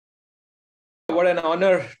what an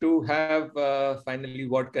honor to have finally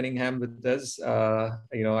Ward Cunningham with us.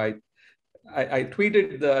 I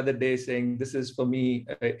tweeted the other day saying this is for me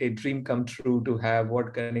a dream come true to have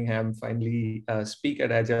Ward Cunningham finally speak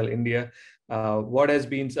at Agile India. Ward has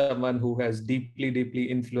been someone who has deeply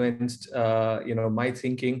influenced my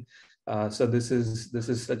thinking. So this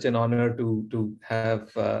is such an honor to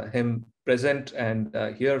have him present and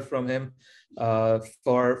hear from him.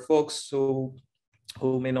 For folks who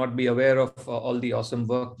may not be aware of all the awesome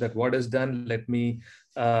work that Ward has done, let me,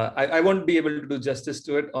 I won't be able to do justice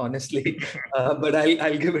to it, honestly, but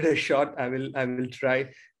I'll give it a shot. I will try.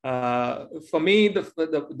 For me,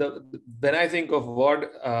 when I think of Ward,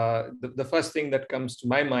 the first thing that comes to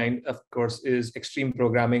my mind, of course, is extreme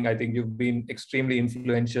programming. I think you've been extremely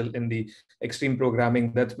influential in the extreme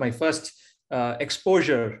programming. That's my first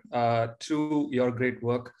exposure to your great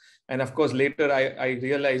work. And of course, later I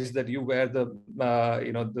realized that you were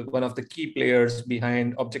one of the key players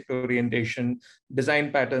behind object orientation,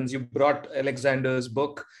 design patterns. You brought Alexander's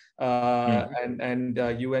book, and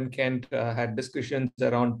you and Kent had discussions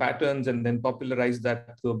around patterns, and then popularized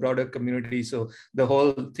that to a broader community. So the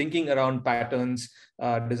whole thinking around patterns,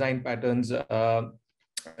 design patterns.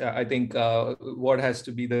 I think Ward has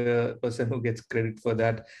to be the person who gets credit for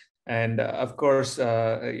that. And of course,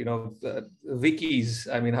 wikis.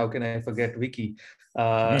 I mean, how can I forget wiki?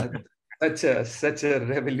 Such a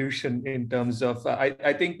revolution in terms of.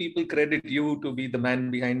 I think people credit you to be the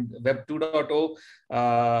man behind Web 2.0,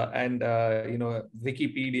 and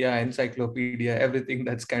Wikipedia, encyclopedia, everything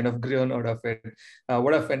that's kind of grown out of it.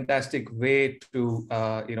 What a fantastic way to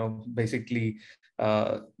basically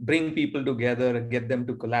bring people together and get them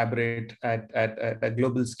to collaborate at a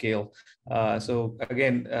global scale. So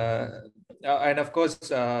again, and of course,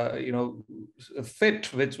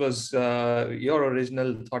 FIT, which was your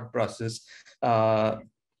original thought process.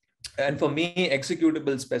 And for me,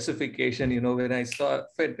 executable specification, when I saw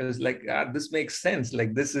FIT, it was like, this makes sense.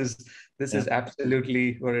 Like this is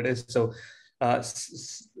absolutely what it is. So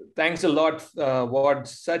thanks a lot, Ward.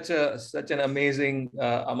 Such an amazing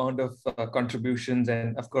amount of contributions,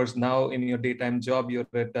 and of course now in your daytime job you're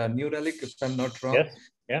at New Relic, if I'm not wrong. Yes.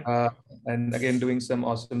 Yeah. And again, doing some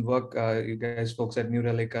awesome work. You guys, folks at New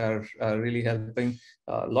Relic, are really helping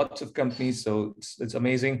lots of companies. So it's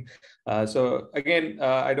amazing. So again,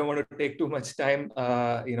 I don't want to take too much time.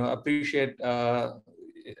 Appreciate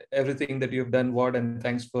everything that you've done, Ward, and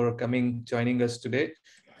thanks for joining us today.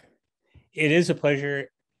 It is a pleasure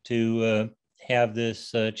to have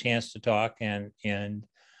this chance to talk, and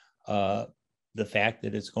the fact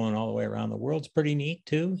that it's going all the way around the world is pretty neat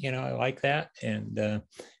too. I like that, and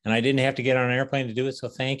I didn't have to get on an airplane to do it. So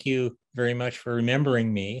thank you very much for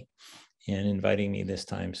remembering me and inviting me this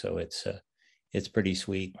time. So it's pretty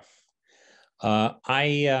sweet.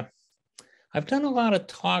 I've done a lot of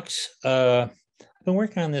talks. I've been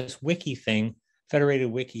working on this wiki thing, Federated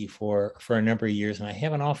Wiki, for a number of years, and I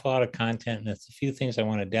have an awful lot of content, and it's a few things I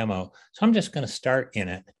want to demo. So I'm just going to start in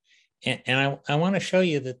it. And I want to show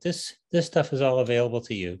you that this stuff is all available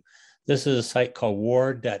to you. This is a site called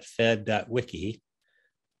ward.fed.wiki.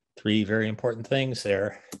 3 very important things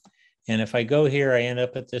there. And if I go here, I end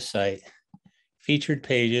up at this site, featured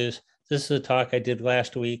pages. This is a talk I did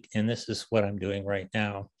last week, and this is what I'm doing right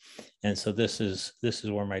now. And so this is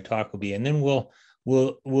where my talk will be. And then we'll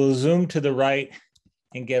zoom to the right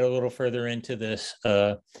and get a little further into this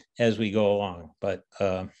as we go along. But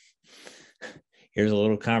here's a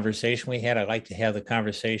little conversation we had. I like to have the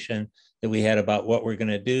conversation that we had about what we're going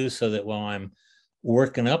to do, so that while I'm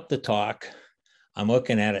working up the talk, I'm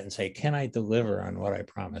looking at it and say, can I deliver on what I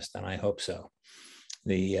promised? And I hope so.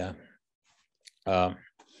 The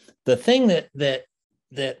thing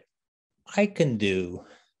that I can do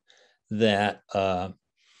that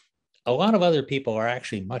a lot of other people are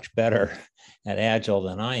actually much better at Agile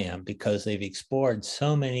than I am, because they've explored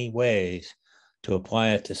so many ways to apply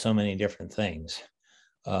it to so many different things.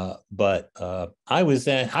 But I was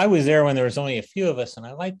there when there was only a few of us, and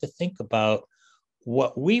I like to think about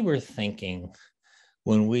what we were thinking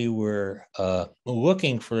when we were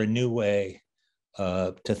looking for a new way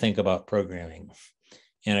to think about programming.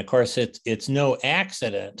 And of course, it's no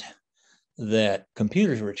accident that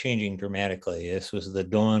computers were changing dramatically. This was the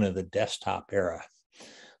dawn of the desktop era.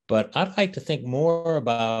 But I'd like to think more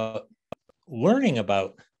about learning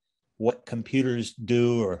about what computers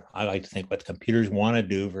do, or I like to think what computers want to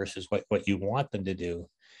do versus what you want them to do.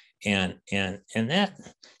 And that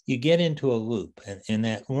you get into a loop, and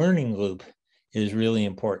that learning loop is really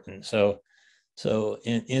important. So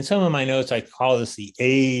in some of my notes, I call this the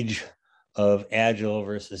age of Agile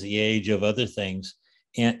versus the age of other things.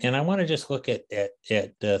 And I want to just look at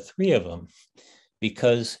three of them,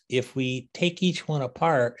 because if we take each one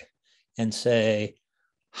apart and say,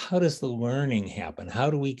 how does the learning happen? How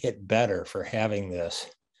do we get better for having this?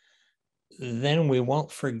 Then we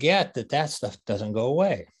won't forget that that stuff doesn't go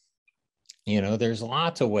away. You know, there's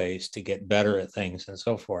lots of ways to get better at things and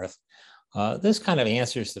so forth. This kind of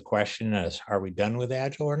answers the question as, are we done with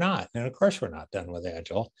Agile or not? And of course, we're not done with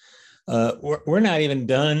Agile. We're not even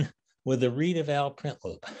done with the read eval print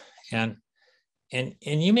loop. And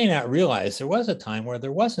you may not realize there was a time where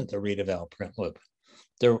there wasn't a read eval print loop.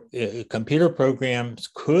 Computer programs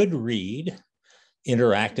could read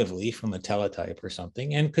interactively from a teletype or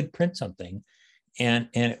something and could print something. And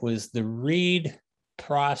it was the read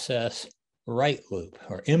process write loop,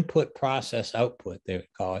 or input process output, they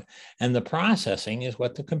would call it. And the processing is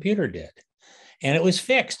what the computer did. And it was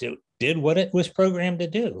fixed. It did what it was programmed to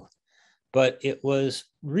do. But it was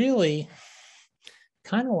really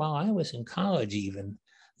kind of while I was in college even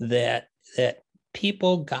that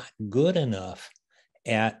people got good enough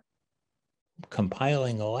at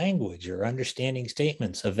compiling a language or understanding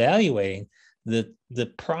statements, evaluating the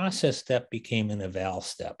process step became an eval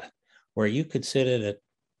step, where you could sit at a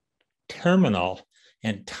terminal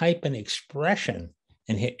and type an expression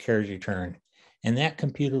and hit carriage return. And that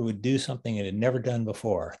computer would do something it had never done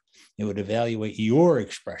before. It would evaluate your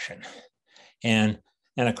expression. And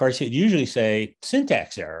of course, you'd usually say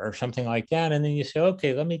syntax error or something like that. And then you say,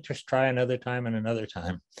 okay, let me just try another time and another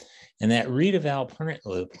time. And that read eval print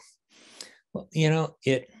loop, well, you know,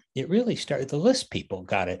 it really started, the Lisp people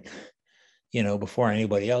got it, you know, before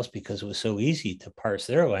anybody else, because it was so easy to parse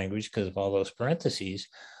their language because of all those parentheses.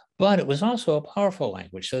 But it was also a powerful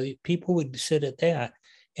language. So people would sit at that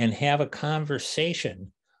and have a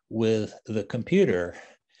conversation with the computer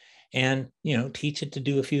and, you know, teach it to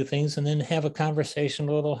do a few things and then have a conversation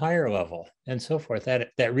a little higher level and so forth.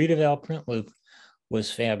 That read eval print loop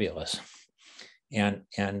was fabulous. And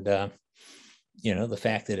you know, the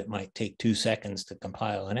fact that it might take 2 seconds to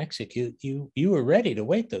compile and execute, you were ready to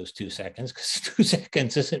wait those 2 seconds, because 2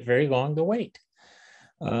 seconds isn't very long to wait.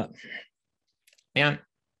 And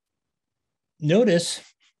notice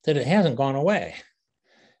that it hasn't gone away.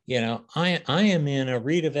 You know, I am in a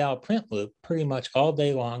read eval print loop pretty much all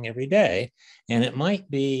day long, every day. And it might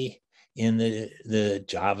be in the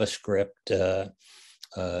JavaScript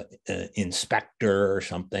inspector or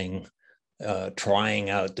something, trying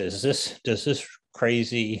out, does this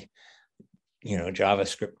crazy, you know,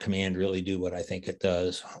 JavaScript command really do what I think it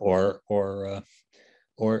does? Or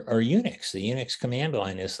Unix. The Unix command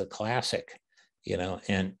line is the classic, you know,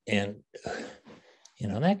 and you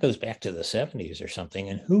know, that goes back to the 70s or something.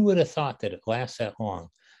 And who would have thought that it lasts that long?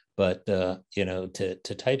 But, you know, to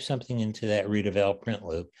type something into that read eval print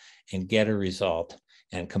loop and get a result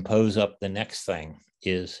and compose up the next thing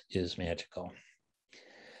is magical.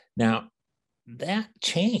 Now, that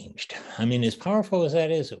changed. I mean, as powerful as that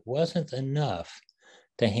is, it wasn't enough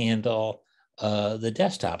to handle the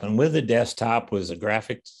desktop. And with the desktop was a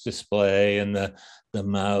graphics display and the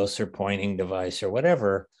mouse or pointing device or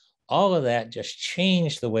whatever. All of that just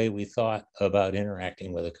changed the way we thought about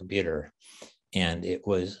interacting with a computer. And it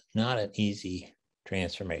was not an easy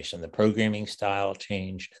transformation. The programming style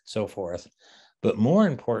changed and so forth. But more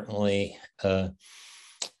importantly,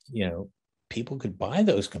 you know, people could buy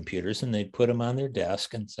those computers and they'd put them on their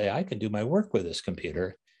desk and say, I could do my work with this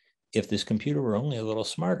computer if this computer were only a little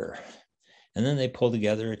smarter. And then they pull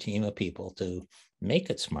together a team of people to make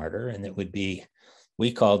it smarter. And it would be,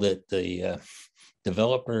 we called it the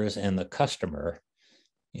developers and the customer.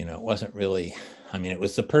 You know, it wasn't really, I mean, it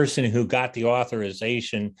was the person who got the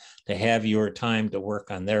authorization to have your time to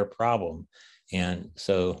work on their problem. And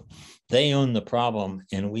so they own the problem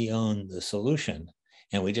and we own the solution.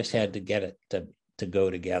 And we just had to get it to go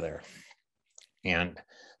together. And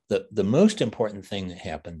the most important thing that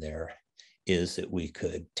happened there is that we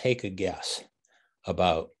could take a guess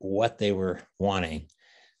about what they were wanting,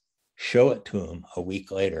 show it to them a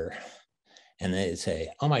week later, and they'd say,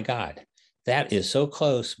 oh my God, that is so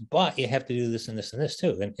close, but you have to do this and this and this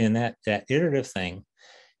too. And that iterative thing,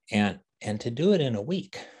 and to do it in a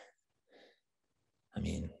week. I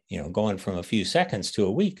mean, you know, going from a few seconds to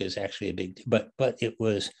a week is actually a big, but it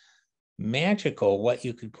was magical what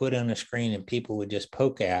you could put on a screen and people would just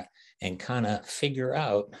poke at and kind of figure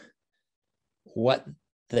out what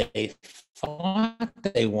they thought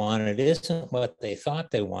they wanted isn't what they thought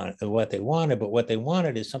they wanted, but what they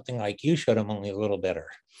wanted is something like you showed them, only a little better.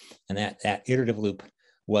 And that iterative loop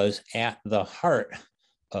was at the heart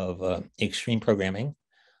of extreme programming.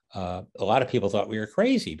 A lot of people thought we were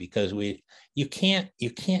crazy because you can't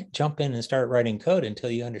jump in and start writing code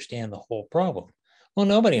until you understand the whole problem. Well,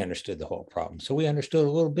 nobody understood the whole problem. So we understood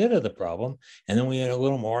a little bit of the problem, and then we had a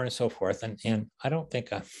little more and so forth. And I don't think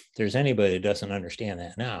there's anybody that doesn't understand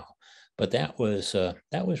that now. But that was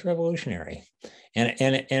revolutionary. And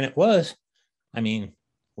it was, I mean,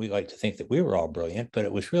 we like to think that we were all brilliant, but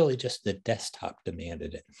it was really just the desktop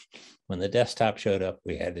demanded it. When the desktop showed up,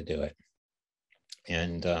 we had to do it.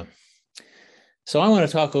 And so I want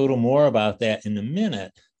to talk a little more about that in a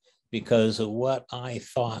minute, because of what I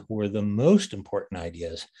thought were the most important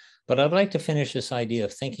ideas. But I'd like to finish this idea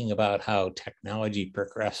of thinking about how technology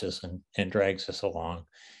progresses and drags us along.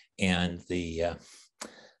 And the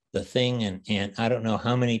thing, and I don't know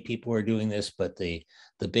how many people are doing this, but the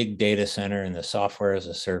big data center and the software as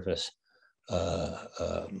a service,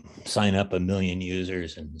 sign up 1 million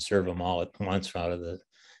users and serve them all at once out of the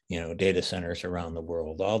data centers around the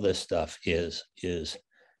world. All this stuff is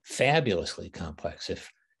fabulously complex. If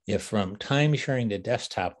from time sharing to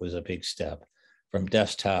desktop was a big step, from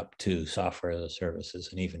desktop to software as a service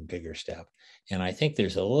is an even bigger step. And I think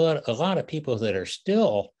there's a lot of people that are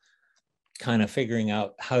still kind of figuring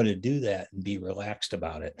out how to do that and be relaxed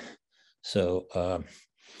about it. So,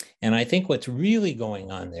 and I think what's really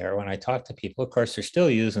going on there, when I talk to people, of course, they're still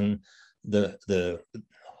using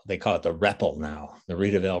they call it the REPL now, the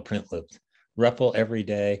read, eval, print loop. REPL every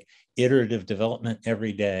day, iterative development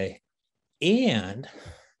every day, and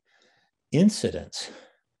incidents,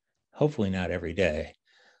 hopefully not every day,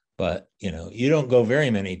 but you don't go very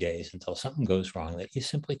many days until something goes wrong that you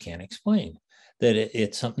simply can't explain, that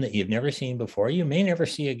it's something that you've never seen before, you may never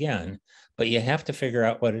see again, but you have to figure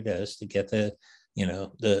out what it is to get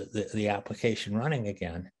the application running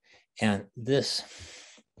again. And this,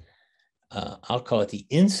 I'll call it the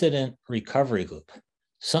incident recovery loop.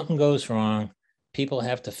 Something goes wrong, people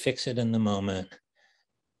have to fix it in the moment.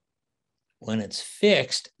 When it's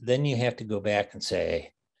fixed, then you have to go back and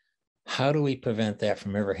say, how do we prevent that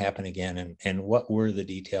from ever happening again? And what were the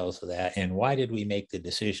details of that? And why did we make the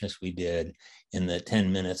decisions we did in the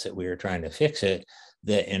 10 minutes that we were trying to fix it,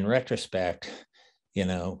 that in retrospect,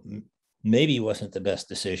 maybe wasn't the best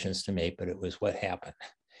decisions to make, but it was what happened.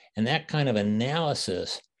 And that kind of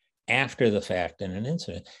analysis after the fact in an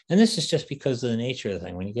incident. And this is just because of the nature of the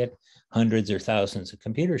thing. When you get hundreds or thousands of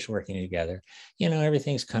computers working together,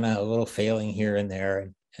 everything's kind of a little failing here and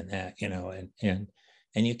there and that,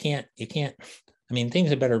 and you can't, I mean, things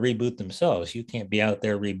had better reboot themselves. You can't be out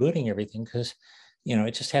there rebooting everything because,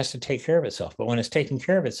 it just has to take care of itself. But when it's taking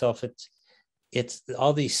care of itself, it's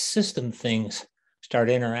all these system things start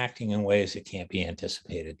interacting in ways that can't be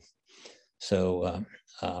anticipated. So,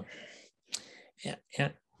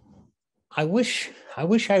 and I wish I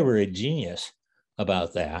were a genius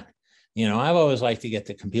about that. I've always liked to get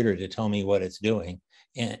the computer to tell me what it's doing,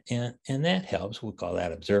 and that helps. We'll call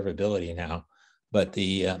that observability now. But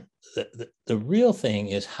the real thing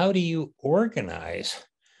is, how do you organize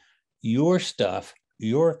your stuff,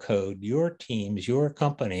 your code, your teams, your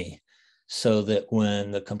company, so that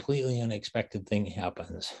when the completely unexpected thing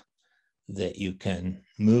happens, that you can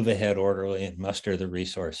move ahead orderly and muster the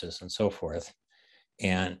resources and so forth.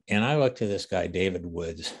 And I look to this guy, David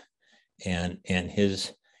Woods, and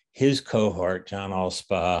his cohort, John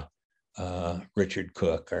Allspaw, Richard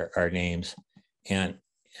Cook are names. And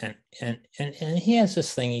he has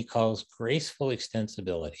this thing he calls graceful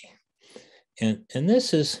extensibility. And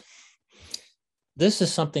this is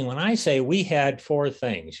something, when I say we had 4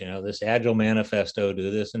 things, this Agile manifesto, do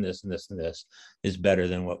this and this and this and this, is better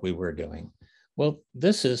than what we were doing. Well,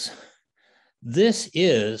 this is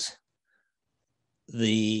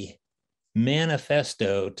the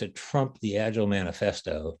manifesto to trump the Agile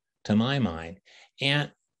manifesto, to my mind. And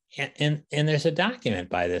there's a document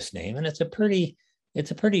by this name, and it's a pretty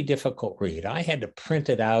difficult read. I had to print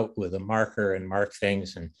it out with a marker and mark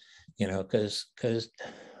things, and because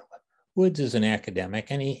Woods is an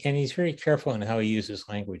academic, and he's very careful in how he uses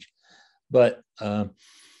language. But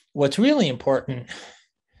what's really important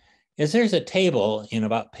is there's a table in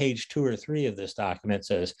about page 2 or 3 of this document that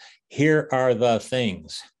says, here are the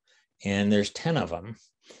things, and there's 10 of them.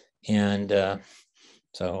 And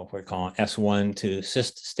so we're calling S1 to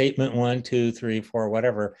statement 1, 2, 3, 4,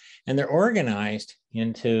 whatever. And they're organized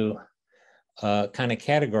into kind of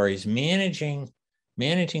categories, managing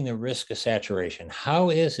the risk of saturation. How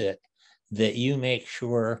is it that you make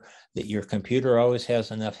sure that your computer always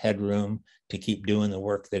has enough headroom to keep doing the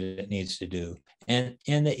work that it needs to do, and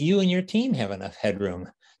that you and your team have enough headroom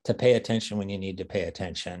to pay attention when you need to pay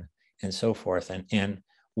attention, and so forth. And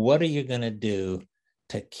what are you going to do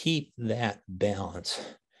to keep that balance?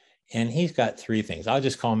 And he's got 3 things. I'll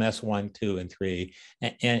just call them S1, 2, and 3.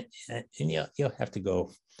 And you'll have to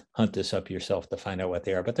go hunt this up yourself to find out what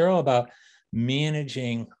they are. But they're all about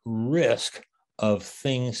managing risk of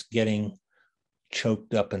things getting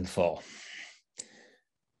choked up and full.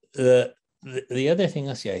 The other thing,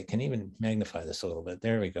 let's see, I can even magnify this a little bit.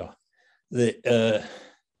 There we go. The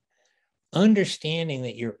understanding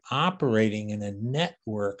that you're operating in a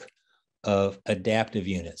network of adaptive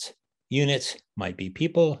units. Units might be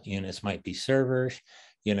people, units might be servers.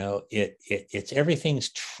 You know, it's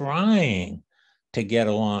everything's trying to get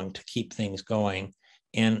along to keep things going.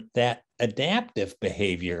 And that adaptive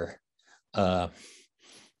behavior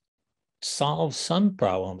solves some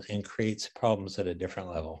problems and creates problems at a different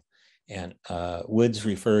level. And Woods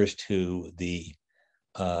refers to the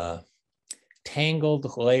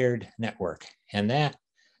tangled layered network. And that,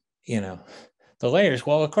 you know, the layers,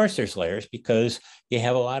 well, of course there's layers, because you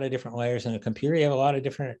have a lot of different layers in a computer, you have a lot of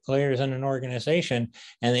different layers in an organization,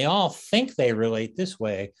 and they all think they relate this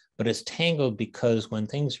way, but it's tangled because when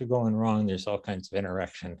things are going wrong, there's all kinds of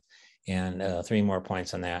interaction. And 3 more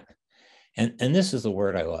points on that. And this is the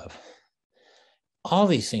word I love. All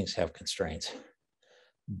these things have constraints,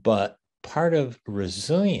 but part of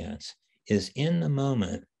resilience is in the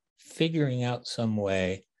moment figuring out some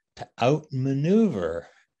way to outmaneuver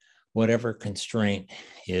whatever constraint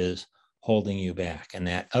is holding you back. And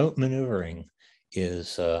that outmaneuvering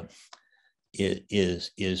is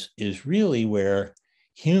really where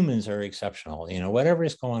humans are exceptional. You know, whatever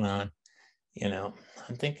is going on, you know,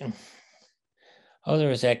 I'm thinking, oh, there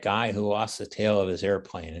was that guy who lost the tail of his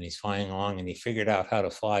airplane and he's flying along and he figured out how to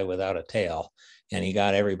fly without a tail and he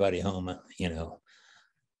got everybody home, you know,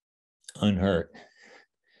 unhurt.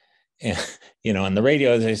 And, you know, on the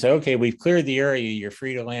radio, they say, okay, we've cleared the area. You're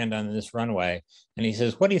free to land on this runway. And he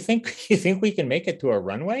says, what do you think? You think we can make it to a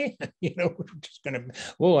runway? You know,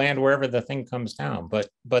 we'll land wherever the thing comes down. But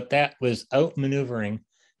that was outmaneuvering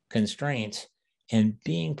constraints, and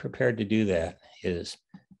being prepared to do that is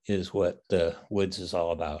what the Woods is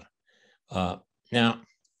all about. Now,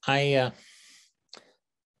 I'll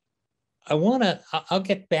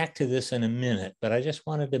get back to this in a minute, but I just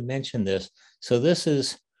wanted to mention this. So this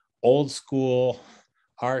is old school,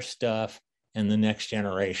 our stuff, and the next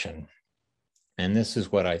generation. And this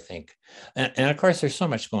is what I think. And of course, there's so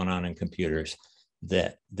much going on in computers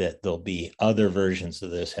that there'll be other versions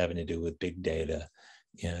of this having to do with big data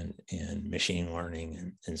and machine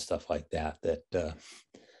learning and stuff like that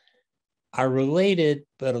are related,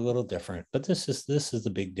 but a little different. But this is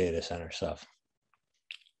the big data center stuff.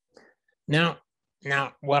 Now,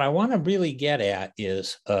 what I want to really get at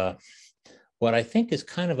is what I think is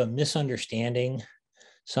kind of a misunderstanding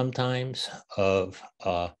sometimes of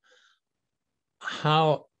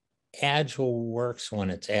how Agile works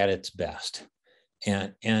when it's at its best.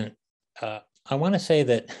 And I want to say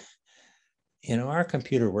that, you know, our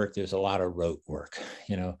computer work, there's a lot of rote work.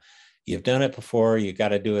 You know, you've done it before, you got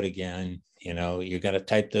to do it again. You know, you got to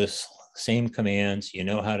type those same commands, you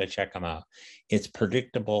know how to check them out. It's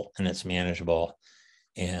predictable and it's manageable.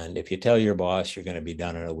 And if you tell your boss you're going to be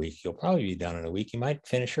done in a week, you'll probably be done in a week. You might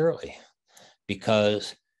finish early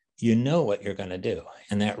because you know what you're going to do.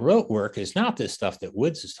 And that rote work is not this stuff that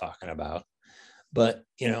Woods is talking about. But,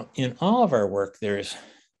 you know, in all of our work, there's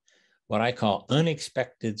what I call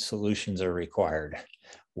unexpected solutions are required,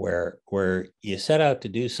 where you set out to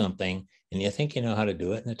do something and you think you know how to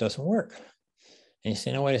do it and it doesn't work. And you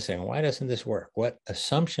say, no, wait a second, why doesn't this work? What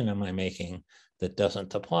assumption am I making that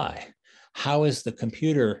doesn't apply? How is the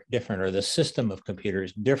computer different, or the system of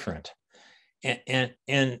computers different? And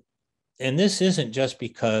this isn't just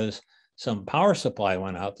because some power supply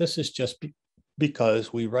went out. This is just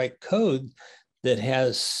because we write code that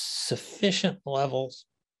has sufficient levels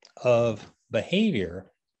of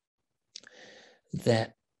behavior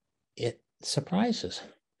that it surprises.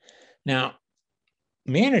 Now,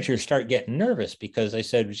 managers start getting nervous because they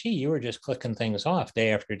said, gee, you were just clicking things off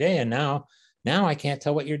day after day, and now I can't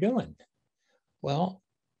tell what you're doing. Well,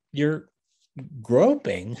 you're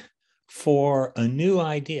groping for a new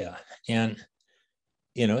idea. And,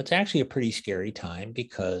 you know, it's actually a pretty scary time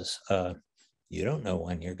because you don't know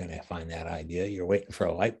when you're going to find that idea. You're waiting for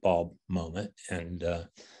a light bulb moment, and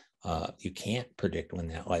you can't predict when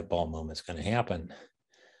that light bulb moment is going to happen.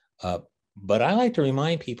 But I like to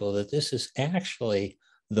remind people that this is actually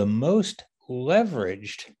the most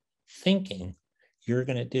leveraged thinking you're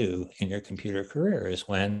going to do in your computer career, is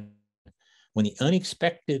when the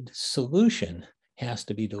unexpected solution has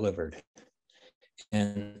to be delivered.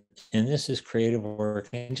 And this is creative work.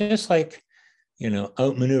 And just like, you know,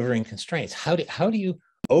 outmaneuvering constraints, how do you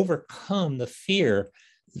overcome the fear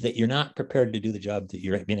that you're not prepared to do the job that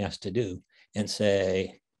you're being asked to do, and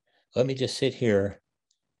say, let me just sit here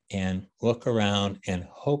and look around and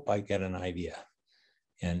hope I get an idea.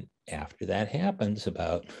 And after that happens,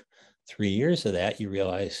 about 3 years of that, you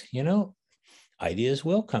realize, ideas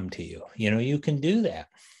will come to you. You can do that.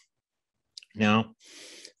 Now,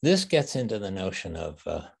 this gets into the notion of,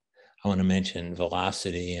 I want to mention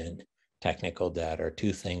velocity and technical debt are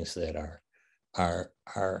two things that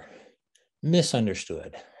are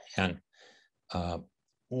misunderstood. And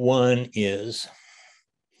one is,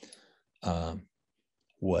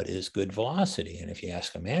 what is good velocity? And if you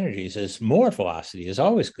ask a manager, he says more velocity is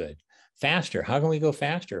always good. Faster. How can we go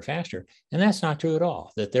faster? And that's not true at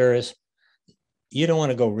all. That you don't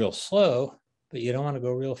want to go real slow, but you don't want to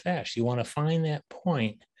go real fast. You want to find that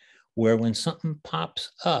point where when something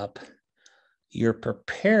pops up, you're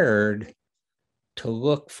prepared to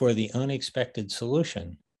look for the unexpected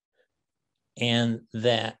solution, and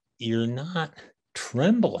that you're not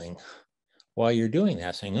trembling while you're doing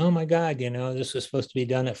that, saying, oh my God, this was supposed to be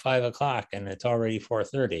done at 5 o'clock and it's already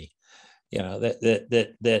 4:30.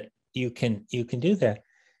 That you can do that.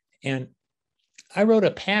 And I wrote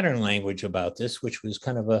a pattern language about this, which was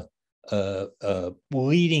kind of a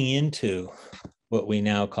leading into what we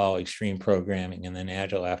now call extreme programming, and then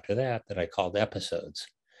Agile after that I called episodes,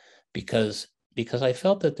 because I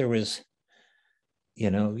felt that there was,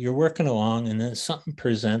 you're working along and then something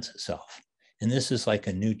presents itself. And this is like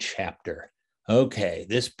a new chapter. Okay,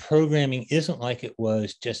 this programming isn't like it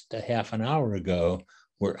was just a half an hour ago.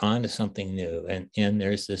 We're on to something new. And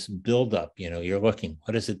there's this buildup, you're looking,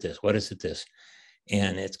 what is it this?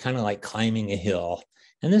 And it's kind of like climbing a hill.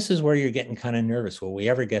 And this is where you're getting kind of nervous. Will we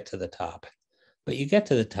ever get to the top? But you get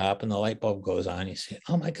to the top and the light bulb goes on. You say,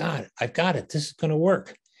 oh my God, I've got it. This is going to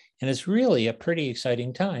work. And it's really a pretty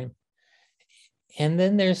exciting time. And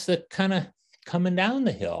then there's the kind of coming down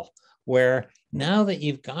the hill where now that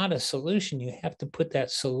you've got a solution, you have to put that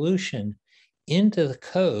solution into the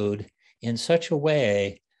code in such a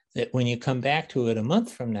way that when you come back to it a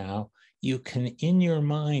month from now, you can, in your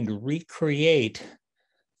mind, recreate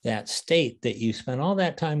that state that you spent all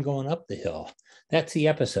that time going up the hill. That's the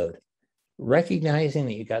episode. Recognizing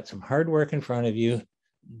that you got some hard work in front of you,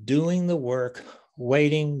 doing the work,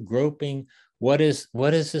 waiting, groping. What is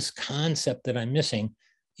this concept that I'm missing?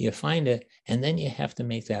 You find it, and then you have to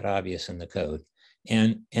make that obvious in the code.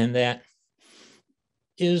 And that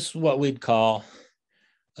is what we'd call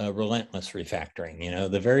relentless refactoring.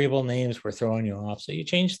 The variable names were throwing you off, so you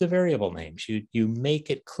change the variable names. You make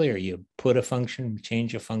it clear. You put a function,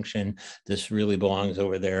 change a function. This really belongs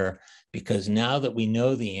over there, because now that we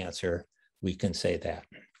know the answer, we can say that.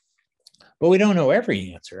 But we don't know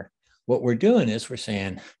every answer. What we're doing is we're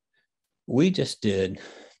saying, we just did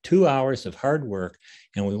 2 hours of hard work,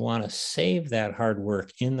 and we want to save that hard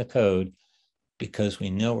work in the code, because we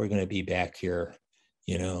know we're going to be back here,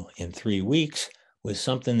 in 3 weeks with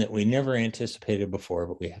something that we never anticipated before,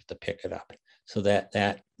 but we have to pick it up. So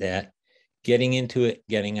that getting into it,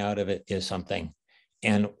 getting out of it is something.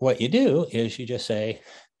 And what you do is you just say,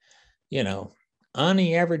 on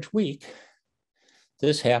the average week,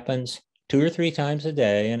 this happens 2 or 3 times a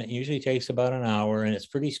day, and it usually takes about an hour, and it's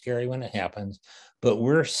pretty scary when it happens, but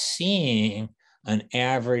we're seeing an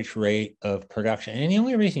average rate of production. And the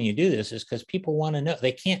only reason you do this is because people want to know.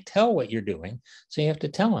 They can't tell what you're doing, so you have to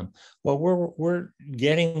tell them, well, we're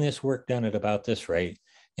getting this work done at about this rate,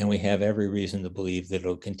 and we have every reason to believe that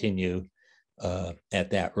it'll continue at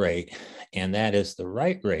that rate, and that is the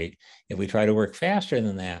right rate. If we try to work faster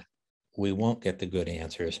than that, we won't get the good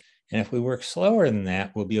answers. And if we work slower than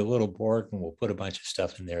that, we'll be a little bored, and we'll put a bunch of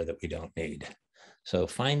stuff in there that we don't need. So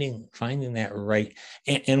finding that right.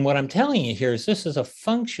 And what I'm telling you here is this is a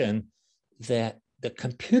function that the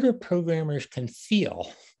computer programmers can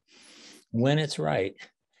feel when it's right,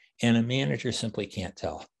 and a manager simply can't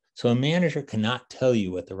tell. So a manager cannot tell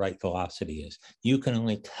you what the right velocity is. You can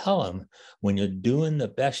only tell them when you're doing the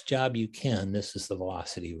best job you can, this is the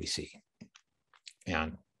velocity we see.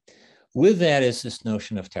 And with that is this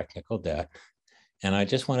notion of technical debt. And I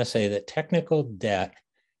just want to say that technical debt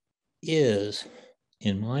is,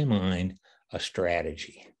 in my mind, a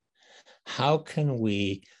strategy. How can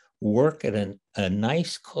we work at a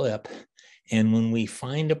nice clip, and when we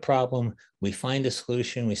find a problem, we find a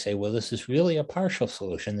solution, we say, well, this is really a partial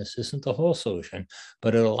solution. This isn't the whole solution,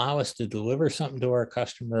 but it'll allow us to deliver something to our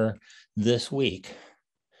customer this week,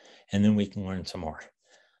 and then we can learn some more.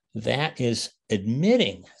 That is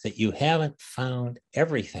admitting that you haven't found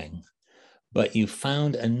everything, but you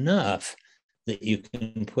found enough that you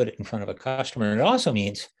can put it in front of a customer. And it also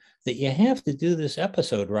means that you have to do this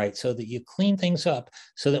episode right, so that you clean things up,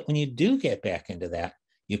 so that when you do get back into that,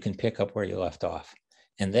 you can pick up where you left off.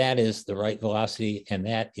 And that is the right velocity, and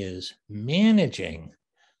that is managing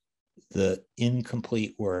the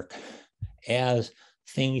incomplete work as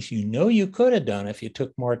things you know you could have done if you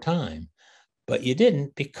took more time, but you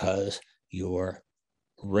didn't because you're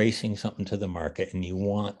racing something to the market and you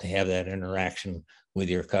want to have that interaction with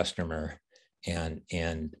your customer. And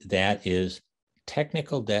that is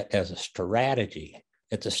technical debt as a strategy.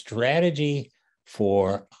 It's a strategy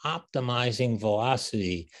for optimizing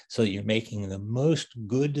velocity so that you're making the most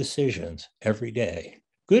good decisions every day.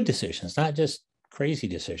 Good decisions, not just crazy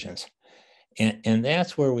decisions. And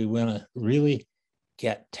that's where we want to really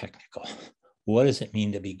get technical. What does it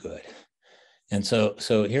mean to be good? And so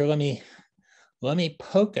here, let me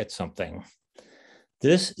poke at something.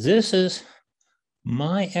 This is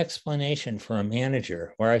my explanation for a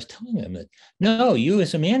manager, where I was telling them that, no, you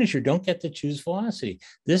as a manager don't get to choose velocity.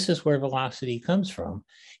 This is where velocity comes from.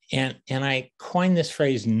 And I coined this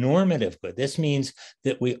phrase, normative good. This means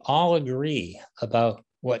that we all agree about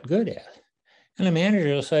what good is. And a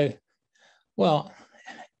manager will say, well,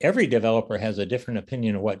 every developer has a different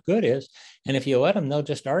opinion of what good is. And if you let them, they'll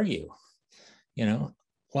just argue,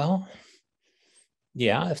 well,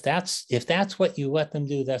 yeah, if that's what you let them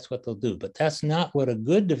do, that's what they'll do. But that's not what a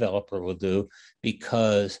good developer will do,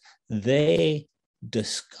 because they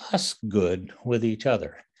discuss good with each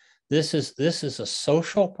other. This is a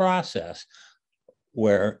social process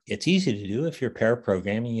where it's easy to do. If you're pair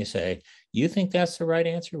programming, you say, you think that's the right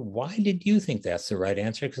answer? Why did you think that's the right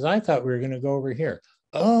answer? Because I thought we were going to go over here.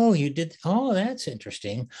 Oh, you did? Oh, that's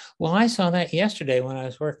interesting. Well, I saw that yesterday when I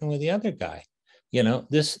was working with the other guy.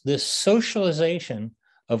 This socialization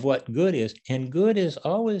of what good is, and good is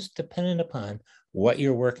always dependent upon what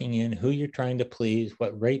you're working in, who you're trying to please,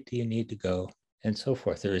 what rate do you need to go, and so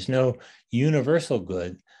forth. There is no universal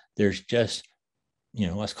good. There's just,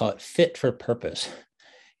 let's call it fit for purpose.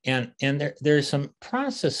 And there's some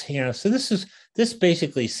process here. So this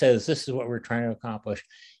basically says this is what we're trying to accomplish.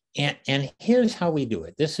 And here's how we do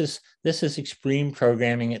it. This is extreme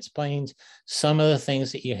programming. It explains some of the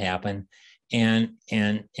things that you happen and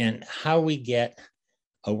how we get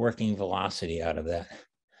a working velocity out of that.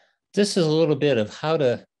 This is a little bit of how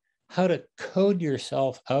to code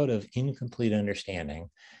yourself out of incomplete understanding.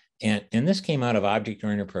 And this came out of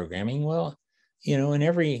object-oriented programming. Well, in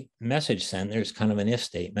every message send, there's kind of an if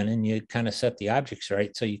statement, and you kind of set the objects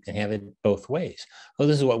right so you can have it both ways. Oh,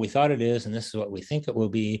 this is what we thought it is, and this is what we think it will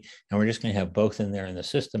be, and we're just going to have both in there in the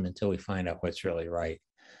system until we find out what's really right.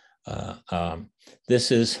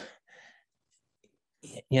 This is,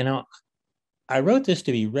 I wrote this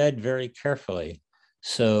to be read very carefully.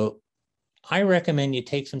 So I recommend you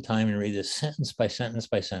take some time and read this sentence by sentence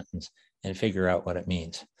by sentence and figure out what it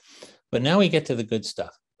means. But now we get to the good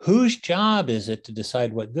stuff. Whose job is it to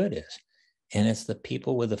decide what good is? And it's the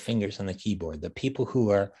people with the fingers on the keyboard, the people who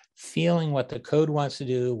are feeling what the code wants to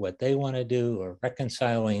do, what they want to do, or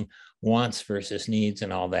reconciling wants versus needs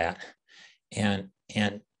and all that. And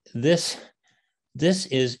this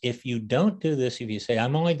is, if you don't do this, if you say,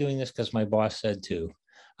 I'm only doing this because my boss said to,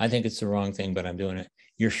 I think it's the wrong thing, but I'm doing it,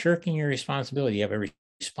 you're shirking your responsibility. You have a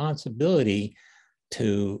responsibility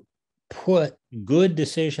to put good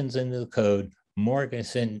decisions into the code, more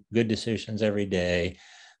good decisions every day,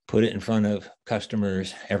 put it in front of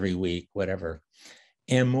customers every week, whatever.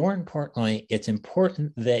 And more importantly, it's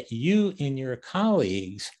important that you and your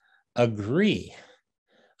colleagues agree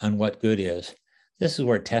on what good is. This is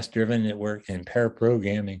where test-driven work and pair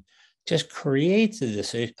programming just creates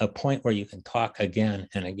a point where you can talk again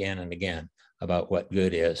and again and again about what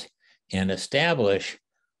good is and establish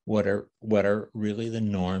what are really the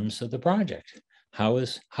norms of the project. How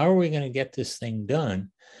are we going to get this thing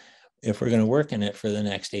done if we're going to work in it for the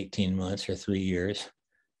next 18 months or 3 years,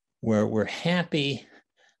 where we're happy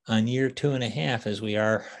on year 2.5 as we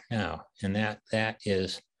are now? And that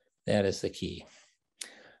is the key.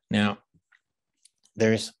 Now,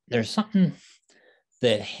 there's something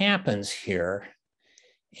that happens here,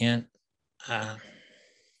 and I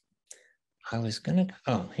was gonna,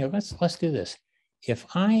 here, let's do this. If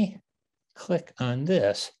I click on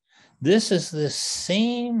this, this is the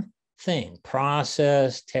same thing,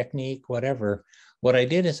 process, technique, whatever. What I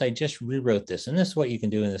did is I just rewrote this, and this is what you can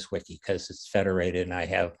do in this wiki because it's federated and I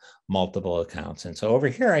have multiple accounts. And so over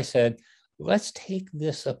here I said, let's take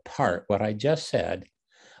this apart, what I just said.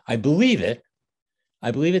 I believe it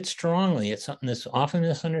strongly. It's something that's often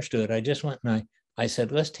misunderstood. I just went and I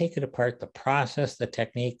said, let's take it apart, the process, the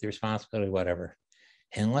technique, the responsibility, whatever.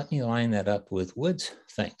 And let me line that up with Wood's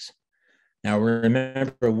things. Now,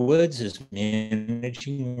 remember, Woods is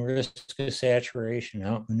managing risk of saturation,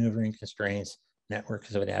 outmaneuvering constraints,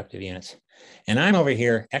 networks of adaptive units. And I'm over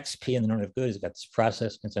here, XP in the normative good has got this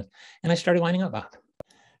process and stuff. And I started lining up.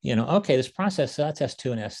 okay, this process, so that's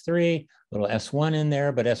S2 and S3, little S1 in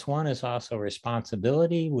there, but S1 is also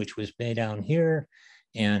responsibility, which was way down here.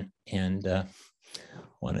 And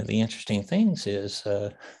one of the interesting things is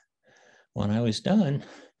when I was done,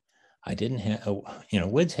 I didn't have,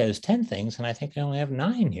 Woods has 10 things, and I think I only have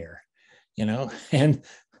 9 here, and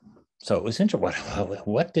so it was interesting.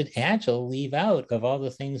 What did Agile leave out of all the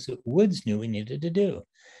things that Woods knew we needed to do?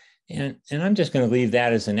 And I'm just going to leave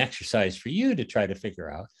that as an exercise for you to try to figure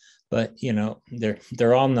out. But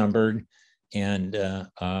they're all numbered, and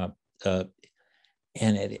it'll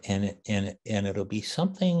be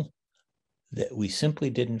something that we simply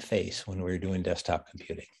didn't face when we were doing desktop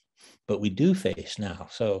computing, but we do face now.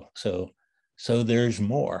 So there's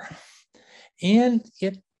more, and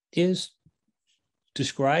it is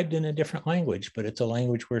described in a different language, but it's a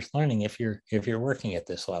language worth learning if you're working at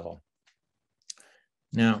this level.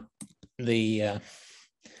 Now, the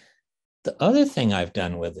other thing I've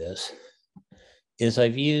done with this is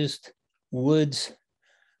I've used Wood's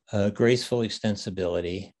graceful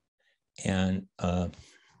extensibility, and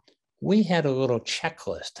we had a little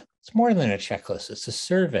checklist. It's more than a checklist, it's a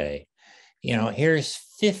survey. Here's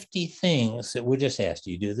 50 things that we just asked.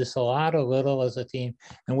 You do this a lot, a little as a team?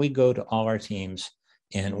 And we go to all our teams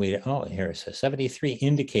and here's 73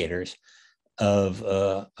 indicators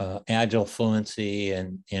of Agile fluency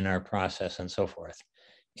and in our process and so forth.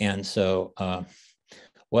 And so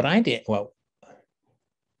what I did,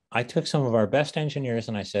 I took some of our best engineers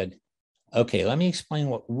and I said, okay, let me explain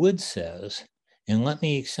what Wood says, and let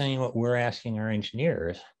me explain what we're asking our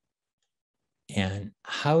engineers, and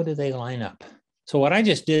how do they line up? So what I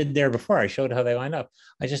just did there before, I showed how they line up.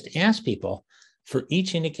 I just asked people for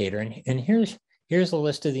each indicator, and here's a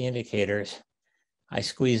list of the indicators. I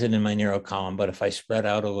squeeze it in my narrow column, but if I spread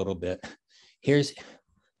out a little bit,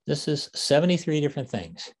 this is 73 different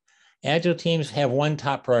things. Agile teams have one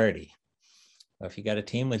top priority. Well, if you got a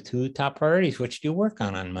team with 2 top priorities, which do you work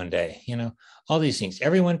on Monday? All these things.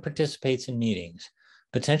 Everyone participates in meetings.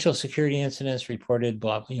 Potential security incidents reported,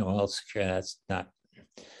 blah, well, security, that's not.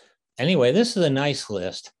 Anyway, this is a nice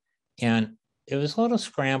list, and it was a little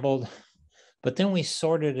scrambled, but then we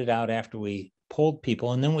sorted it out after we polled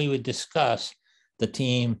people, and then we would discuss the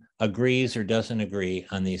team agrees or doesn't agree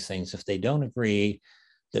on these things. If they don't agree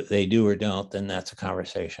that they do or don't, then that's a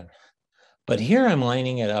conversation. But here I'm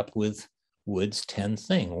lining it up with Wood's 10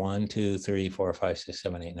 thing, 1, 2, 3, 4, 5, 6,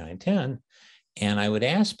 7, 8, 9, 10. And I would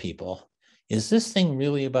ask people, is this thing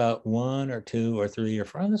really about 1 or 2 or 3 or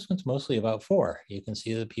 4? This one's mostly about 4. You can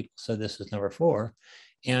see that people said this is number 4.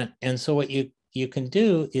 And so what you can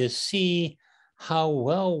do is see how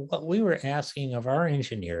well what we were asking of our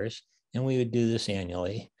engineers, and we would do this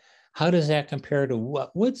annually, how does that compare to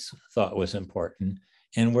what Woods thought was important,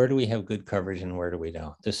 and where do we have good coverage and where do we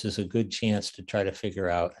don't? This is a good chance to try to figure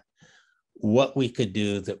out what we could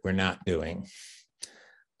do that we're not doing.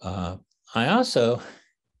 I'm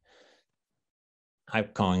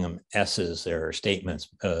calling them S's, or statements.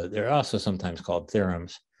 They're also sometimes called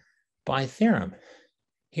theorems. By theorem,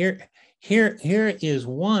 here is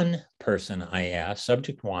one person I asked,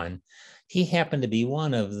 subject 1. He happened to be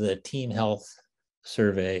one of the team health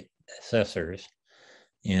survey assessors,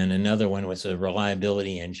 and another one was a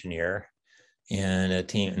reliability engineer, and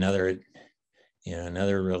another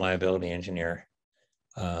reliability engineer.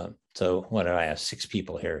 So what did I ask? 6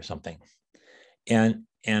 people here or something. And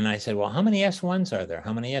I said, well, how many S1s are there?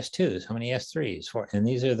 How many S2s? How many S3s? And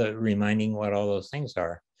these are the reminding what all those things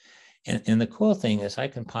are. And the cool thing is I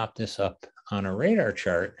can pop this up on a radar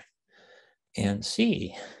chart and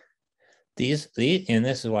see these, and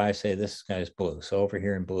this is why I say this guy's blue. So over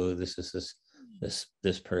here in blue, this is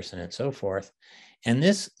this person and so forth. And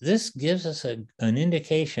this gives us an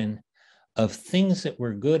indication of things that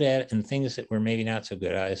we're good at and things that we're maybe not so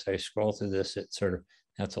good at. As I scroll through this, it's sort of,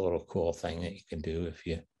 that's a little cool thing that you can do if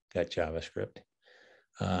you got JavaScript.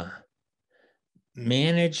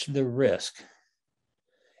 Manage the risk.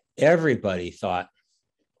 Everybody thought,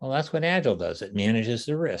 well, that's what Agile does. It manages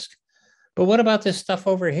the risk. But what about this stuff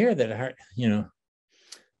over here that,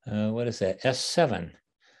 what is that? S7,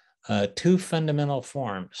 2 fundamental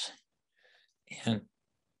forms. And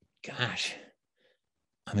gosh,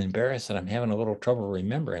 I'm embarrassed that I'm having a little trouble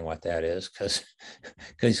remembering what that is, because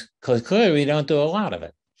clearly we don't do a lot of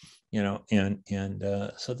it,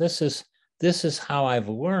 so this is how I've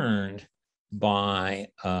learned by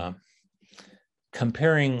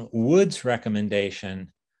comparing Wood's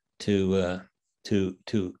recommendation to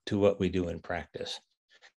what we do in practice.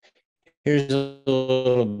 Here's a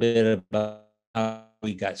little bit about how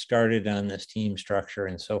we got started on this team structure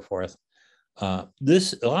and so forth. A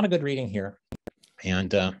lot of good reading here.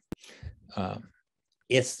 And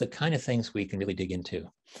it's the kind of things we can really dig into.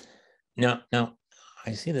 Now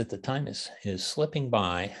I see that the time is slipping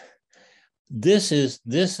by. This is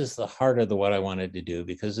the heart of what I wanted to do,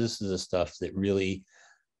 because this is the stuff that really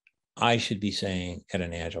I should be saying at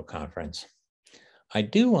an Agile conference. I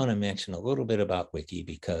do want to mention a little bit about Wiki,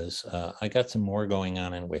 because I got some more going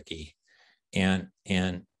on in Wiki, and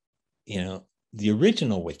you know, the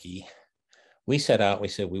original Wiki, we said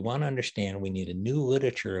we want to understand, we need a new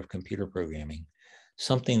literature of computer programming,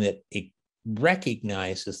 something that it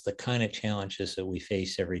recognizes the kind of challenges that we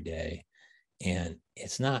face every day. And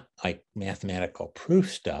it's not like mathematical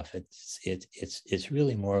proof stuff. It's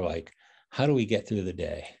really more like, how do we get through the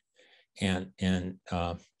day? And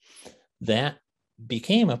that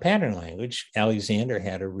became a pattern language. Alexander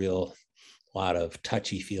had a real lot of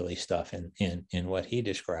touchy-feely stuff in what he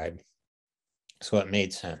described. So it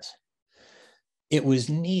made sense. It was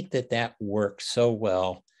neat that worked so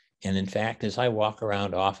well. And in fact, as I walk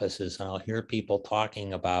around offices and I'll hear people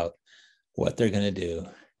talking about what they're going to do,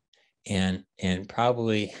 and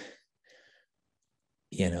probably,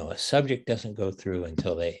 you know, a subject doesn't go through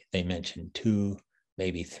until they mention 2,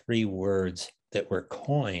 maybe 3 words that were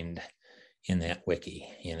coined in that wiki.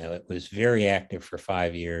 You know, it was very active for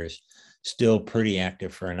 5 years, still pretty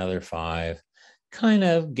active for another 5, kind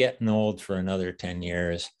of getting old for another 10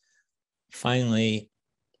 years. Finally,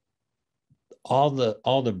 all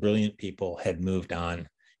the brilliant people had moved on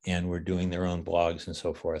and were doing their own blogs and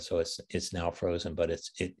so forth. So it's now frozen, but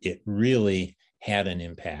it really had an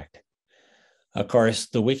impact. Of course,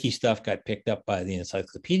 the wiki stuff got picked up by the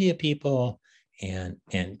encyclopedia people, and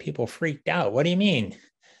people freaked out. What do you mean?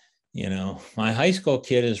 You know, my high school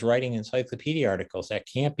kid is writing encyclopedia articles. That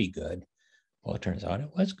can't be good. Well, it turns out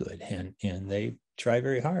it was good, and they try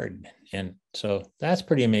very hard. And so that's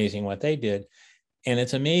pretty amazing what they did. And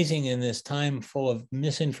it's amazing in this time full of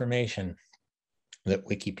misinformation that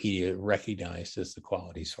Wikipedia recognized as the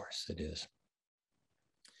quality source it is.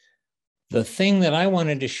 The thing that I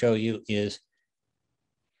wanted to show you is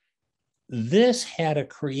this had a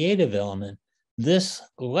creative element, this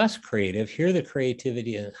less creative. Here the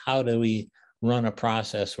creativity is, how do we run a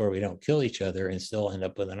process where we don't kill each other and still end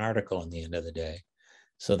up with an article in the end of the day?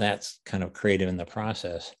 So that's kind of creative in the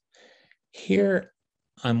process. Here,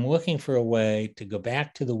 I'm looking for a way to go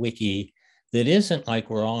back to the wiki that isn't like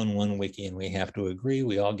we're all in one wiki and we have to agree,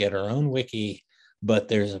 we all get our own wiki, but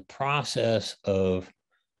there's a process of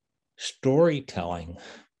storytelling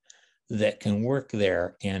that can work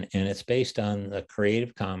there. And it's based on the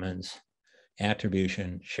Creative Commons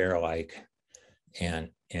attribution, share alike. And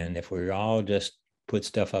if we all just put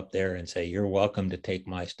stuff up there and say, you're welcome to take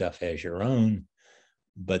my stuff as your own,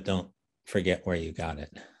 but don't forget where you got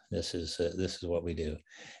it. This is what we do.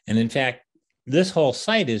 And in fact, this whole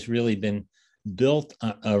site has really been built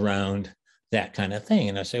around that kind of thing.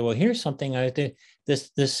 And I say, well, here's something I did.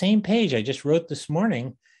 This same page I just wrote this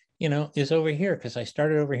morning, you know, is over here because I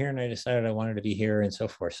started over here and I decided I wanted to be here and so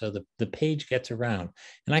forth. So the page gets around,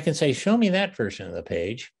 and I can say, show me that version of the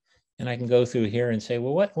page. And I can go through here and say,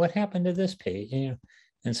 well, what happened to this page? You know,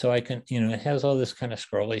 and so I can, you know, it has all this kind of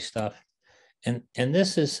scrolly stuff. And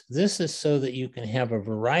this is so that you can have a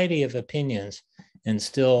variety of opinions and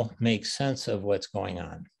still make sense of what's going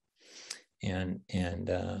on. And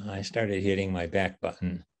I started hitting my back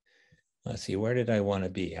button. Let's see, where did I want to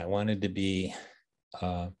be? I wanted to be,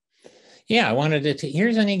 I wanted to,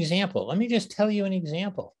 here's an example. Let me just tell you an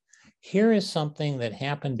example. Here is something that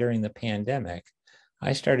happened during the pandemic.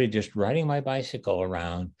 I started just riding my bicycle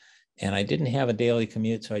around, and I didn't have a daily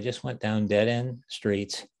commute, so I just went down dead end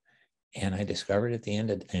streets. And I discovered at the end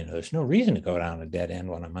of, you know, there's no reason to go down a dead end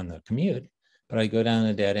when I'm on the commute, but I go down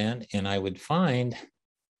a dead end and I would find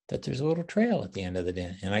that there's a little trail at the end of the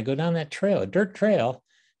dead. And I go down that trail, a dirt trail,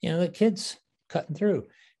 you know, the kids cutting through.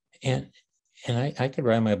 And I could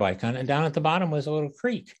ride my bike on it. And down at the bottom was a little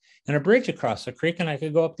creek and a bridge across the creek. And I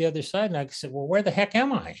could go up the other side and I could say, well, where the heck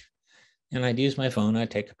am I? And I'd use my phone,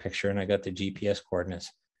 I'd take a picture, and I got the GPS coordinates,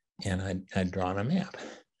 and I'd draw on a map.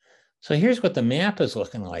 So here's what the map is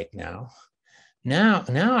looking like now. Now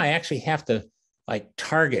I actually have to like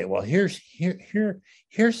target. Well, here's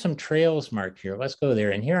some trails marked here. Let's go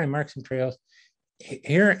there. And here I mark some trails.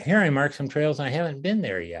 Here I mark some trails, and I haven't been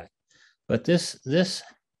there yet. But this is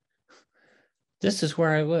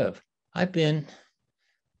where I live. I've been,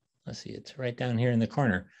 let's see, it's right down here in the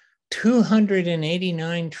corner.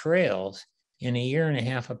 289 trails in a year and a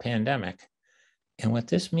half of pandemic. And what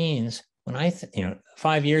this means, when I,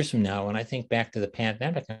 5 years from now, when I think back to the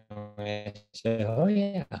pandemic, I say, oh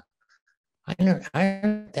yeah, I know.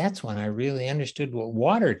 That's when I really understood what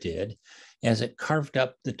water did as it carved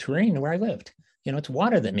up the terrain where I lived. You know, it's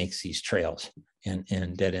water that makes these trails.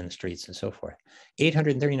 and dead end streets and so forth.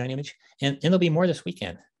 839 image, and there'll be more this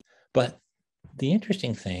weekend. But the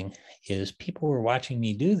interesting thing is people were watching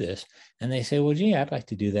me do this and they say, well, gee, I'd like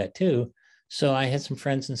to do that too. So I had some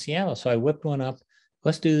friends in Seattle. So I whipped one up.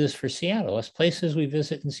 Let's do this for Seattle. Let's places we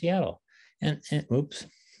visit in Seattle. And oops,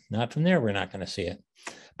 not from there. We're not going to see it.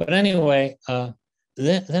 But anyway,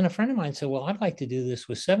 then a friend of mine said, well, I'd like to do this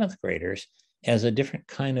with 7th graders as a different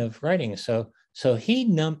kind of writing. So he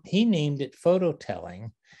named it photo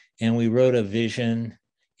telling, and we wrote a vision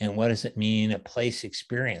and what does it mean, a place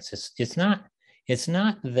experience. It's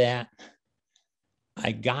not that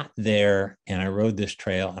I got there and I rode this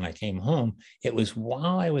trail and I came home. It was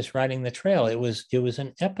while I was riding the trail. It was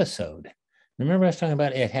an episode. Remember I was talking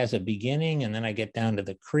about it has a beginning and then I get down to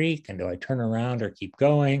the creek and do I turn around or keep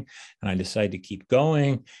going? And I decide to keep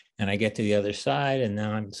going and I get to the other side and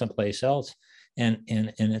now I'm someplace else. And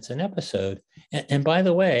it's an episode. And by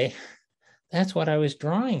the way, that's what I was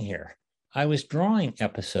drawing here. I was drawing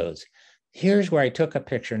episodes. Here's where I took a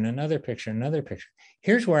picture and another picture, another picture.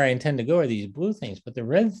 Here's where I intend to go are these blue things, but the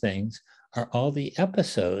red things are all the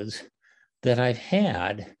episodes that I've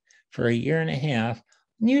had for a year and a half,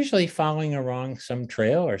 usually following along some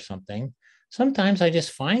trail or something. Sometimes I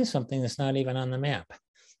just find something that's not even on the map.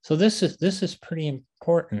 So this is pretty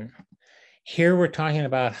important. Here we're talking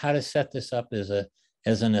about how to set this up as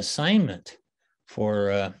an assignment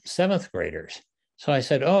for 7th graders. So I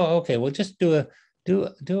said, oh, okay, well, just do a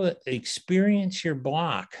experience your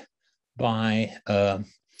block by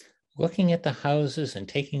looking at the houses and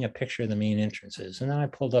taking a picture of the main entrances. And then I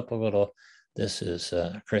pulled up a little, this is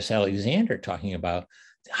Chris Alexander talking about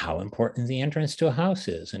how important the entrance to a house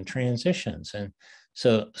is and transitions. And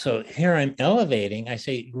so here I'm elevating, I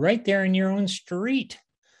say right there in your own street,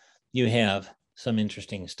 you have some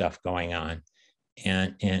interesting stuff going on.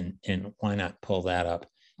 And why not pull that up?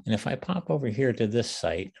 And if I pop over here to this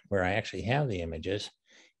site where I actually have the images,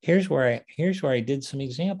 here's where I did some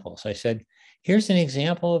examples. I said, here's an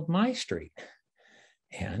example of my street.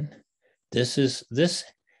 And there's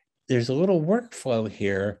a little workflow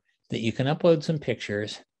here that you can upload some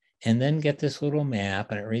pictures and then get this little map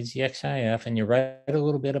and it reads the XIF and you write a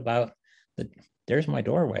little bit about there's my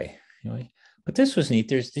doorway. But this was neat.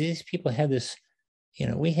 These people had this,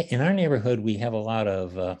 in our neighborhood, we have a lot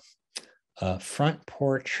of front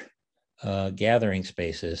porch gathering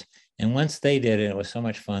spaces. And once they did it, it was so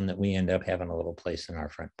much fun that we end up having a little place in our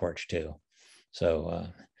front porch too. So,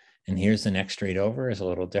 and here's the next street over is a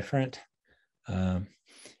little different. And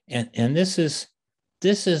this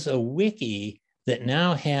is a wiki that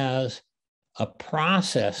now has a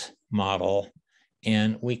process model,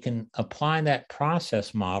 and we can apply that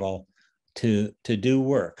process model to do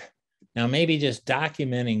work. Now, maybe just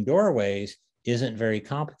documenting doorways isn't very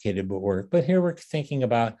complicated but here we're thinking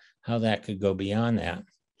about how that could go beyond that.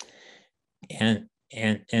 And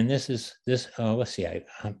this let's see, I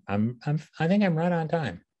think I'm right on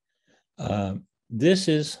time. This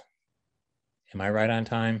is, am I right on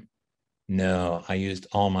time? No, I used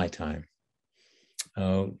all my time.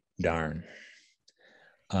 Oh, darn.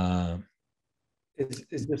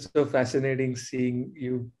 It's just so fascinating seeing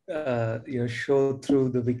you, show through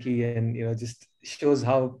the wiki and, just shows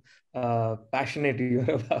how passionate you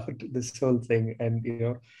are about this whole thing.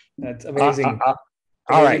 And, that's amazing.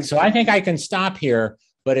 All right. So I think I can stop here.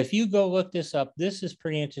 But if you go look this up, this is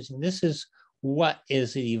pretty interesting. This is what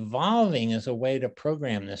is evolving as a way to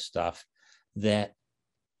program this stuff that,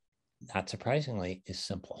 not surprisingly, is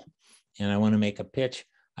simple. And I want to make a pitch.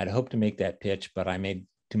 I'd hope to make that pitch, but I made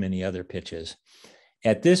too many other pitches.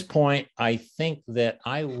 At this point, I think that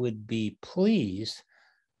I would be pleased.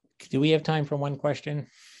 Do we have time for one question?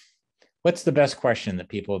 What's the best question that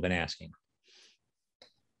people have been asking?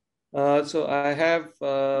 So I have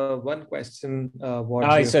one question.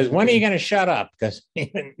 He says, when are you going to shut up? Because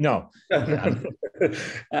no.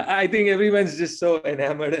 I think everyone's just so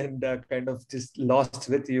enamored and kind of just lost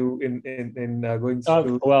with you in going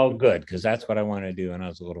through. Well, good, because that's what I want to do. And I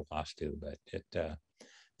was a little lost too, but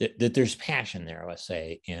that there's passion there, let's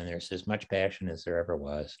say, and there's as much passion as there ever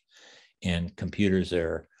was. And computers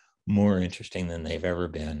are more interesting than they've ever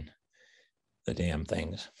been. The damn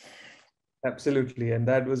things. Absolutely, and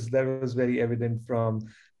that was very evident from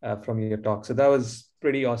your talk. So that was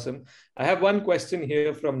pretty awesome. I have one question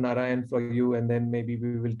here from Narayan for you, and then maybe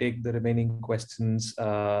we will take the remaining questions,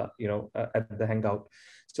 at the Hangout.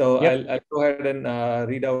 So yep. I'll go ahead and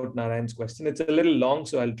read out Narayan's question. It's a little long,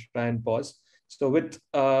 so I'll try and pause. So with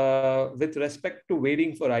respect to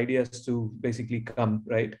waiting for ideas to basically come,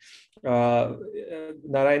 right?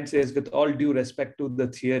 Narayan says, with all due respect to the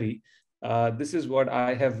theory, this is what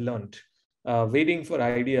I have learned. waiting for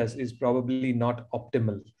ideas is probably not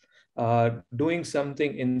optimal. Doing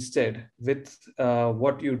something instead with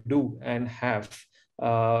what you do and have,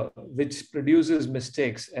 which produces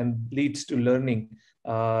mistakes and leads to learning,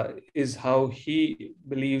 is how he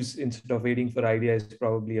believes instead of waiting for ideas is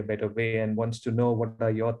probably a better way, and wants to know what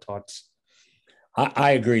are your thoughts.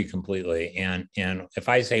 I agree completely. And if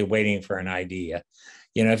I say waiting for an idea,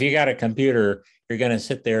 if you got a computer, you're going to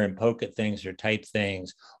sit there and poke at things or type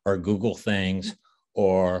things or Google things,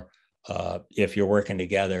 or if you're working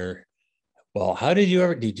together, well, did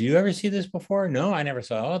you ever see this before? No, I never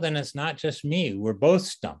saw. Oh, then it's not just me. We're both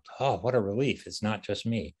stumped. Oh, what a relief. It's not just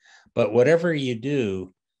me. But whatever you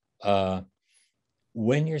do,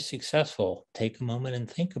 when you're successful, take a moment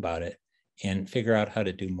and think about it and figure out how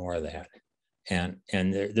to do more of that. And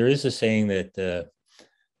there is a saying that,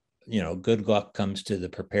 good luck comes to the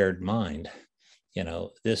prepared mind.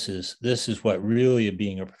 This is what really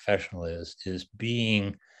being a professional is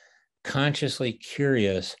being consciously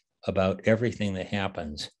curious about everything that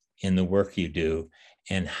happens in the work you do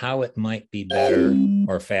and how it might be better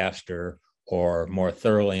or faster or more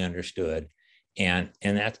thoroughly understood. And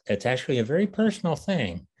it's actually a very personal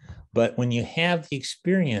thing. But when you have the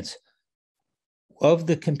experience of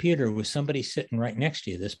the computer with somebody sitting right next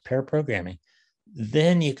to you, this pair programming,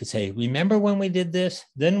 then you could say, remember when we did this?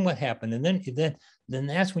 Then what happened? And then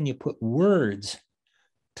that's when you put words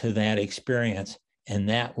to that experience, and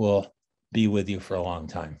that will be with you for a long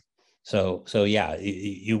time. So yeah,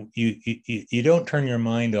 you don't turn your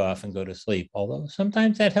mind off and go to sleep, although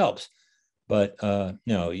sometimes that helps. But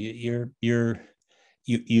no, you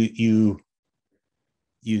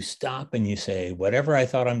stop and you say, whatever I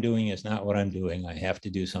thought I'm doing is not what I'm doing. I have to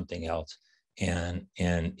do something else. And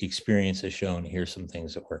experience has shown, here's some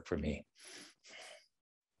things that work for me.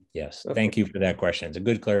 Yes, thank you for that question. It's a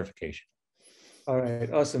good clarification. All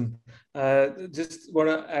right, awesome. Just want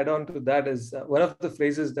to add on to that is one of the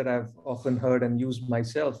phrases that I've often heard and used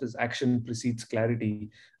myself is action precedes clarity.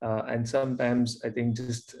 And sometimes I think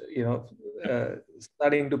just,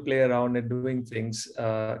 starting to play around and doing things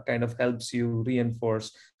kind of helps you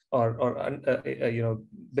reinforce or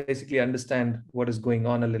basically understand what is going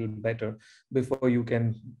on a little better before you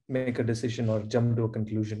can make a decision or jump to a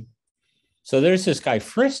conclusion. So there's this guy,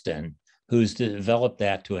 Friston, who's developed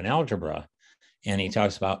that to an algebra. And he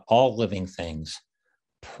talks about all living things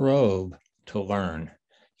probe to learn.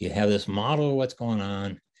 You have this model of what's going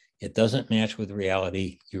on. It doesn't match with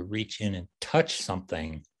reality. You reach in and touch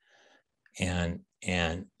something, and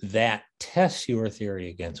that tests your theory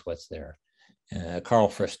against what's there. Carl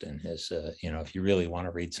Friston is, if you really want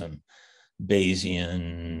to read some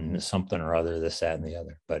Bayesian something or other, this, that, and the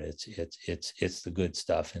other, but it's the good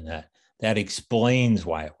stuff, and that explains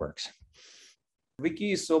why it works.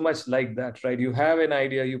 Wiki is so much like that, right? You have an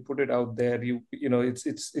idea, you put it out there,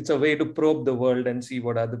 it's a way to probe the world and see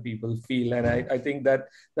what other people feel. And I think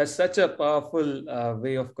that's such a powerful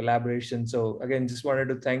way of collaboration. So again, just wanted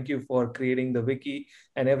to thank you for creating the wiki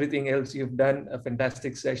and everything else you've done. A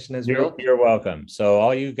fantastic session as well. You're welcome. So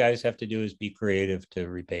all you guys have to do is be creative to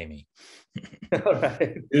repay me. All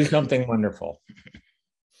right. Do something wonderful.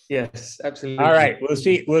 Yes, absolutely. All right.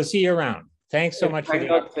 We'll see you around. Thanks so much for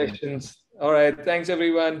the sessions. All right. Thanks,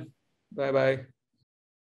 everyone. Bye-bye.